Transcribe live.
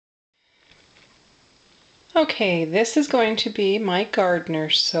Okay, this is going to be my gardener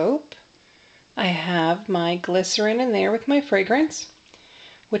soap. I have my glycerin in there with my fragrance,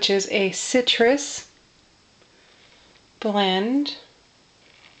 which is a citrus blend.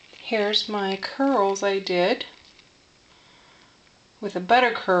 Here's my curls I did with a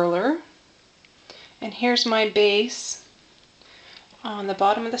butter curler. And here's my base on the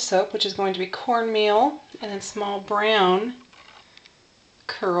bottom of the soap, which is going to be cornmeal and then small brown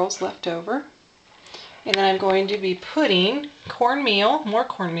curls left over. And then I'm going to be putting cornmeal, more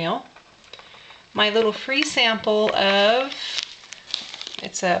cornmeal, my little free sample of,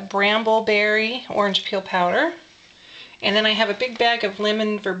 it's a brambleberry orange peel powder, and then I have a big bag of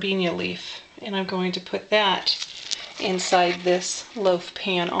lemon verbena leaf, and I'm going to put that inside this loaf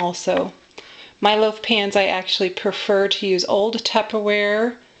pan also. My loaf pans, I actually prefer to use old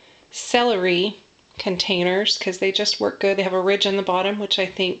Tupperware celery containers because they just work good. They have a ridge on the bottom, which I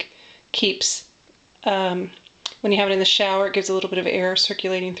think keeps, when you have it in the shower, it gives a little bit of air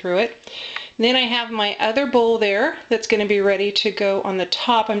circulating through it. And then I have my other bowl there that's going to be ready to go on the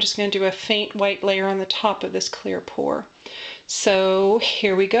top. I'm just going to do a faint white layer on the top of this clear pour. So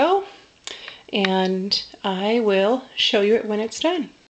here we go, and I will show you it when it's done.